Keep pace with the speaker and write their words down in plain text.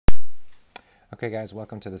Okay guys,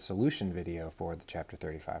 welcome to the solution video for the chapter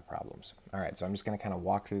 35 problems. Alright, so I'm just going to kind of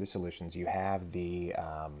walk through the solutions. You have the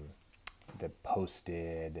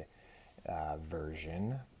posted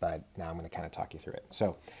version, but now I'm going to kind of talk you through it.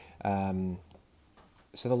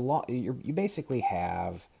 You basically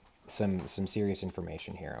have some serious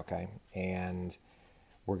information here, okay? And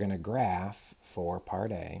we're going to graph for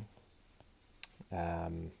part A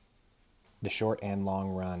the short and long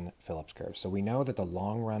run Phillips curve. So we know that the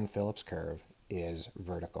long run Phillips curve is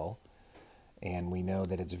vertical, and we know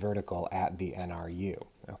that it's vertical at the NRU.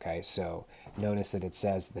 Okay, so notice that it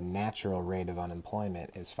says the natural rate of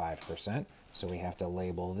unemployment is 5%, so we have to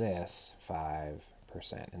label this 5%,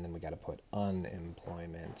 and then we got to put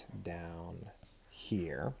unemployment down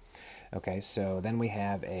here. Okay, so then we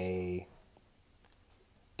have a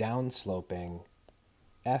downsloping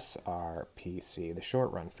SRPC, the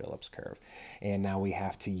short run Phillips curve. And now we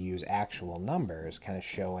have to use actual numbers kind of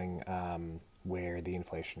showing where the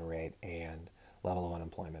inflation rate and level of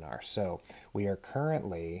unemployment are. So we are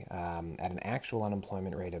currently at an actual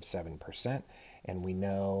unemployment rate of 7%, and we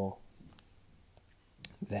know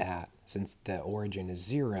that since the origin is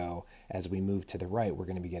 0, as we move to the right, we're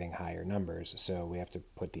going to be getting higher numbers. So we have to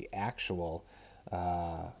put the actual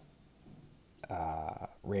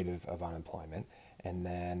rate of unemployment, and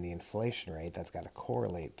then the inflation rate that's got to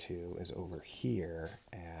correlate to is over here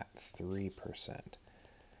at 3%.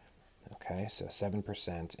 Okay, so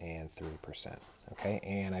 7% and 3%. Okay,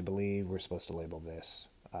 and I believe we're supposed to label this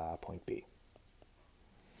point B.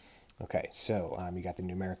 Okay, so you got the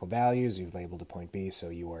numerical values, you've labeled a point B, so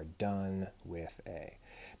you are done with A.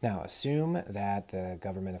 Now, assume that the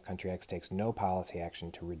government of country X takes no policy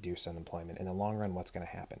action to reduce unemployment. In the long run, what's going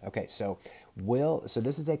to happen? Okay, so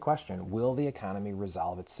this is a question, will the economy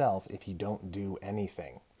resolve itself if you don't do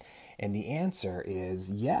anything? And the answer is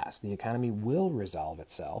yes, the economy will resolve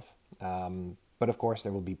itself. But of course,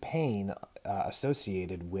 there will be pain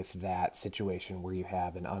associated with that situation where you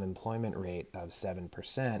have an unemployment rate of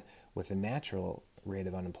 7% with a natural rate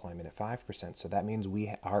of unemployment at 5%. So that means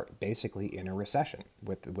we are basically in a recession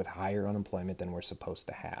with higher unemployment than we're supposed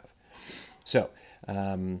to have. So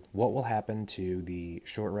what will happen to the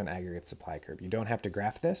short run aggregate supply curve? You don't have to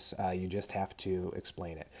graph this, you just have to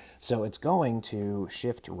explain it. So it's going to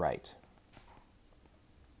shift right.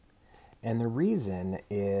 And the reason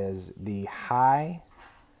is the high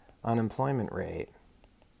unemployment rate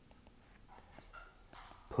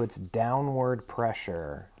puts downward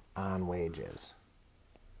pressure on wages.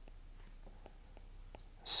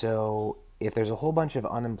 So if there's a whole bunch of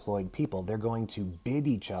unemployed people, they're going to bid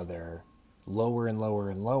each other lower and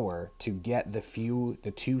lower and lower to get the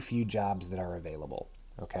too few jobs that are available.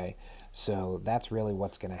 Okay, so that's really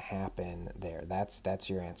what's going to happen there. That's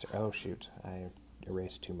your answer. Oh shoot, I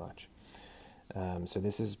erased too much. So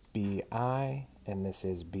this is BI and this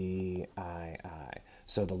is BII.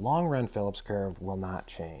 So the long run Phillips curve will not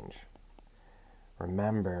change.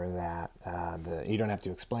 Remember that you don't have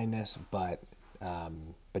to explain this, but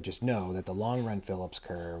just know that the long run Phillips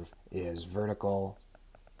curve is vertical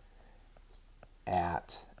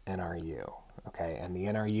at NRU. Okay, and the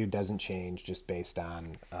NRU doesn't change just based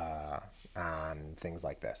on things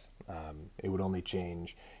like this. It would only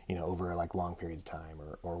change, over like long periods of time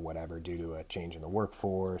or whatever due to a change in the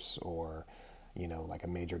workforce or, like a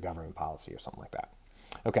major government policy or something like that.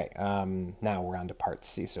 Okay, now we're on to part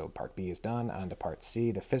C. So part B is done. On to part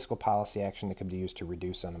C, the fiscal policy action that could be used to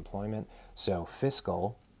reduce unemployment. So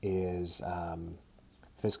fiscal is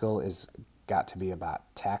got to be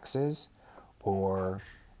about taxes or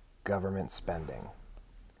government spending.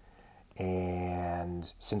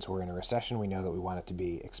 And since we're in a recession, we know that we want it to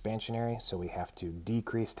be expansionary, so we have to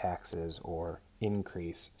decrease taxes or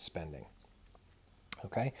increase spending.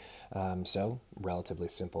 Okay, so relatively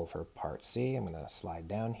simple for part C. I'm going to slide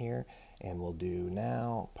down here, and we'll do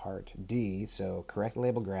now part D. So correct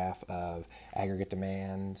label graph of aggregate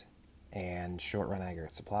demand and short-run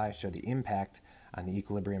aggregate supply show the impact on the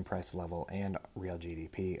equilibrium price level and real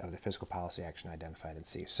GDP of the fiscal policy action identified in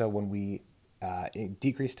C. So when we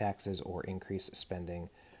decrease taxes or increase spending,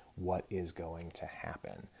 what is going to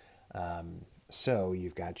happen? So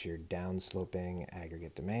you've got your downsloping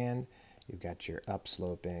aggregate demand, you've got your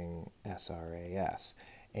upsloping SRAS.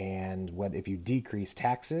 And if you decrease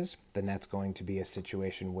taxes, then that's going to be a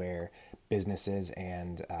situation where businesses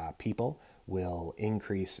and people will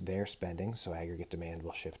increase their spending, so aggregate demand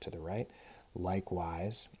will shift to the right.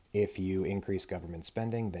 Likewise, if you increase government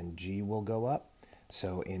spending, then G will go up.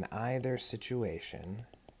 So in either situation,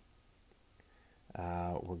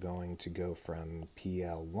 we're going to go from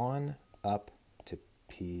PL1 up to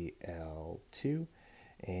PL2,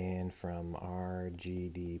 and from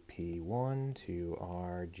RGDP1 to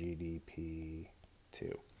RGDP2.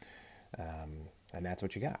 And that's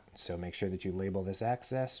what you got. So make sure that you label this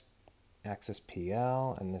axis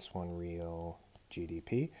PL, and this one real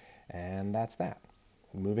GDP, and that's that.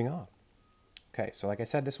 Moving on. Okay, so like I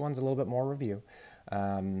said, this one's a little bit more review.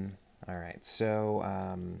 All right, so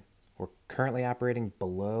we're currently operating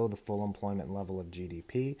below the full employment level of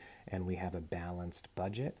GDP, and we have a balanced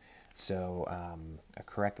budget. So a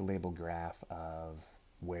correct label graph of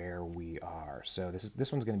where we are. So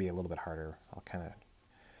this one's going to be a little bit harder. I'll kind of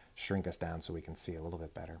shrink us down so we can see a little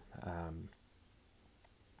bit better.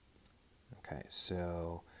 Okay,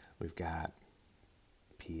 so we've got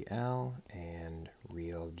PL and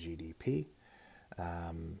real GDP.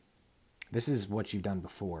 This is what you've done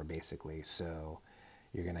before, basically. So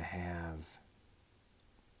you're going to have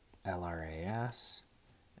LRAS,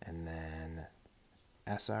 and then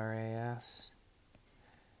SRAS,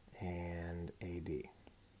 and AD.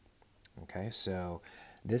 Okay, so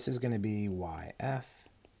this is going to be YF,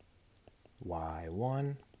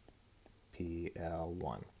 Y1,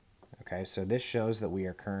 PL1. Okay, so this shows that we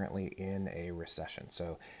are currently in a recession.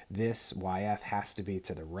 So this YF has to be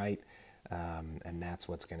to the right, and that's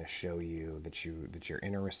what's going to show you that you're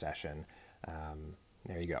in a recession.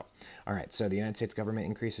 There you go. All right, so the United States government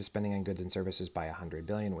increases spending on goods and services by $100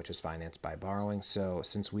 billion, which is financed by borrowing. So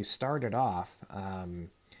since we started off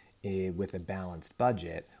with a balanced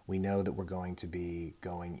budget, we know that we're going to be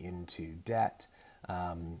going into debt.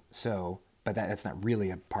 But that's not really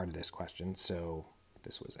a part of this question. So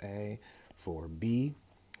this was A. For B,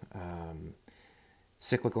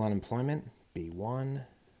 cyclical unemployment, B1.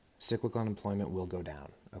 Cyclical unemployment will go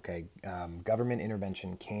down. Okay, government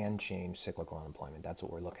intervention can change cyclical unemployment. That's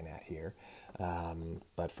what we're looking at here.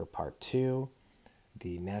 But for part 2,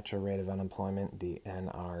 the natural rate of unemployment, the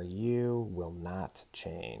NRU, will not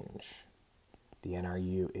change. The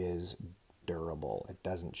NRU is durable. It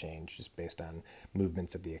doesn't change just based on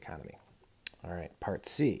movements of the economy. All right, part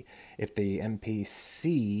C. If the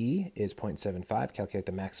MPC is 0.75, calculate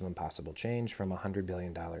the maximum possible change from a $100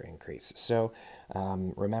 billion increase. So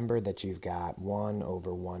remember that you've got 1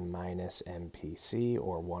 over 1 minus MPC,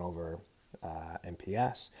 or 1 over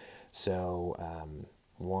MPS. So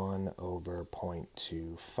 1 over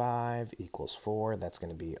 0.25 equals 4. That's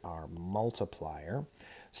going to be our multiplier.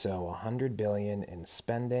 So 100 billion in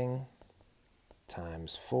spending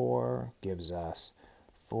times 4 gives us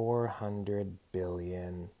 400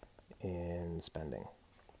 billion in spending.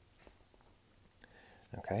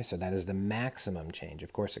 Okay, so that is the maximum change.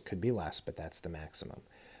 Of course, it could be less, but that's the maximum.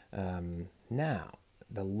 Now,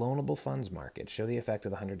 the loanable funds market. Show the effect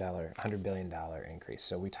of the $100 billion increase.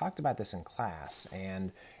 So we talked about this in class,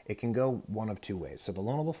 and it can go one of two ways. So the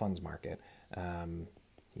loanable funds market,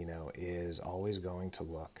 is always going to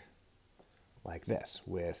look like this,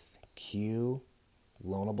 with Q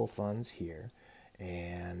loanable funds here,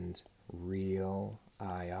 and real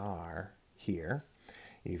IR here.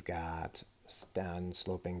 You've got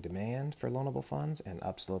down-sloping demand for loanable funds and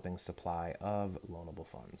upsloping supply of loanable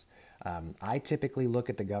funds. I typically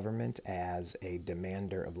look at the government as a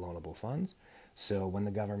demander of loanable funds. So when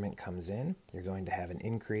the government comes in, you're going to have an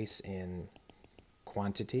increase in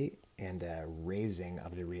quantity and a raising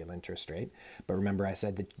of the real interest rate. But remember, I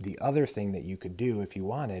said that the other thing that you could do if you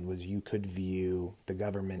wanted was you could view the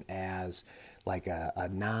government as like a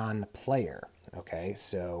non-player. Okay,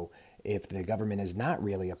 so if the government is not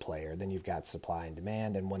really a player, then you've got supply and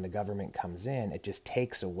demand, and when the government comes in, it just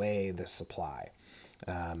takes away the supply.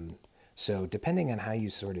 So depending on how you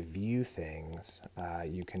sort of view things,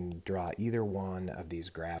 you can draw either one of these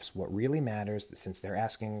graphs. What really matters, since they're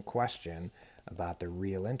asking a question about the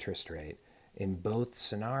real interest rate, in both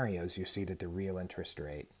scenarios you see that the real interest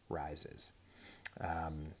rate rises.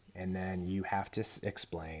 And then you have to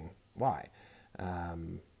explain why.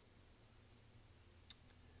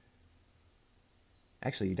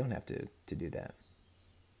 Actually, you don't have to do that.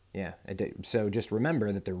 Yeah, so just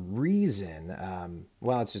remember that the reason,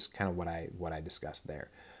 it's just kind of what I discussed there.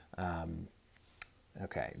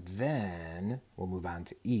 Okay, then we'll move on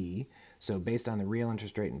to E. So based on the real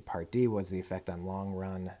interest rate in Part D, what's the effect on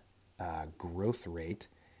long-run growth rate,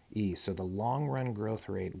 E? So the long-run growth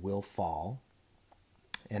rate will fall,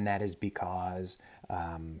 and that is because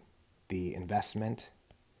the investment,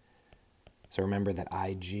 so remember that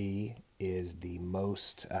IG is the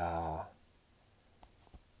most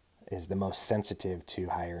sensitive to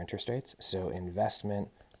higher interest rates. So investment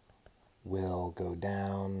will go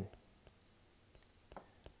down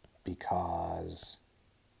because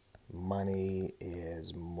money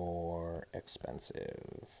is more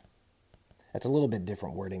expensive. It's a little bit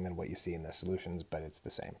different wording than what you see in the solutions, but it's the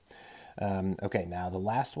same. Okay, now the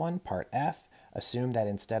last one, part F. Assume that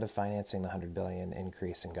instead of financing the $100 billion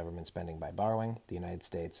increase in government spending by borrowing, the United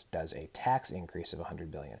States does a tax increase of $100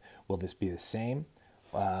 billion. Will this be the same?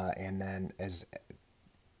 And then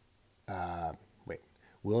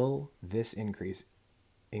will this increase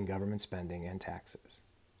in government spending and taxes,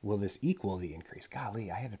 will this equal the increase? Golly,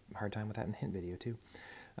 I had a hard time with that in the hint video too.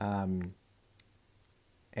 And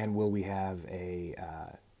will we have a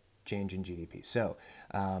change in GDP? So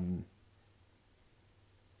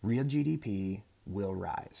real GDP will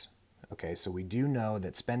rise. Okay, so we do know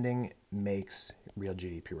that spending makes real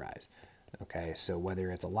GDP rise. Okay, so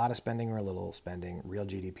whether it's a lot of spending or a little spending, real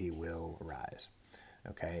GDP will rise.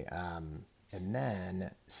 Okay, and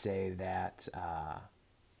then say that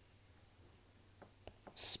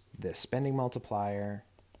the spending multiplier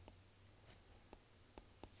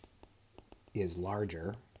is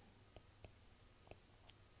larger.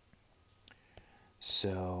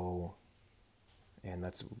 So, and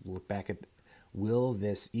let's look back at, will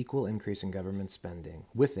this equal increase in government spending?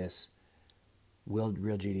 With this, will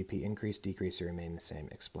real GDP increase, decrease, or remain the same?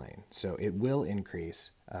 Explain. So it will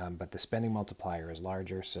increase, but the spending multiplier is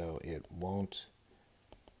larger, so it won't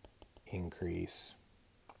increase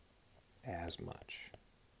as much.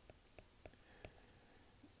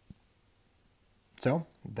 So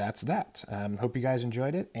that's that. Hope you guys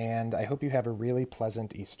enjoyed it, and I hope you have a really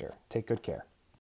pleasant Easter. Take good care.